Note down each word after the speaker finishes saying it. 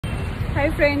Hi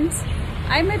friends,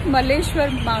 I'm at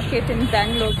Malleshwaram Market in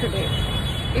Bangalore today.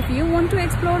 If you want to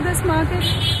explore this market,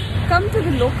 come to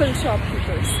the local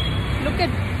shopkeepers. Look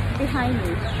at behind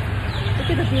me. Look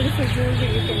at the beautiful jewelry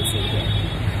you can see here.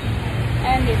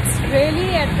 And it's really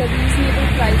at the reasonable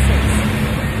prices.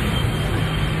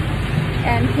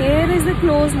 And here is a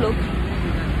close look.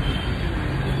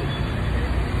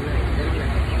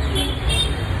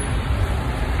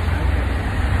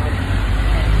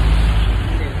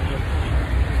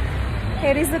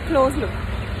 Here is the close look.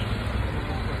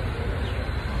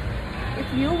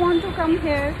 If you want to come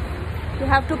here, you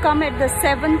have to come at the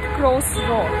 7th Cross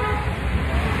Road.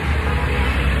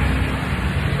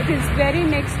 It is very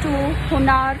next to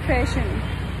Hunar Fashion.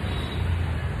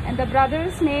 And the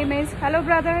brother's name is, hello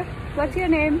brother, what's your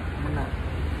name?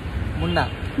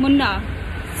 Munna.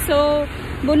 So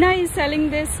Munna is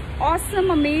selling this awesome,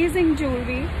 amazing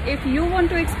jewelry. If you want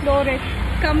to explore it,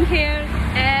 come here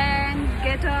and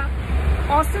get a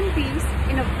awesome piece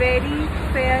in a very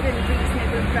fair and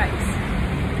reasonable price.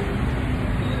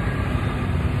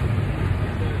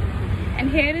 And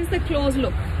here is the close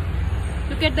look.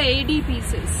 Look at the AD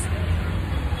pieces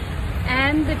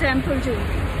and the temple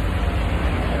jewelry.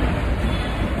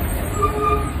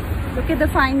 Look at the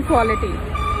fine quality.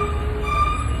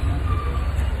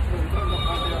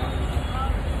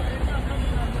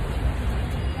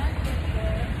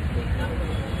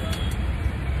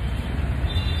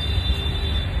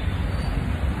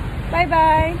 Bye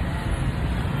bye.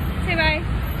 Say bye.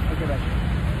 Okay, bye.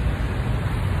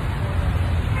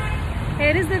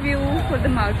 Here is the view for the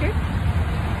market.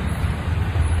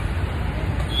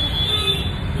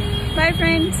 Bye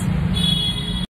friends.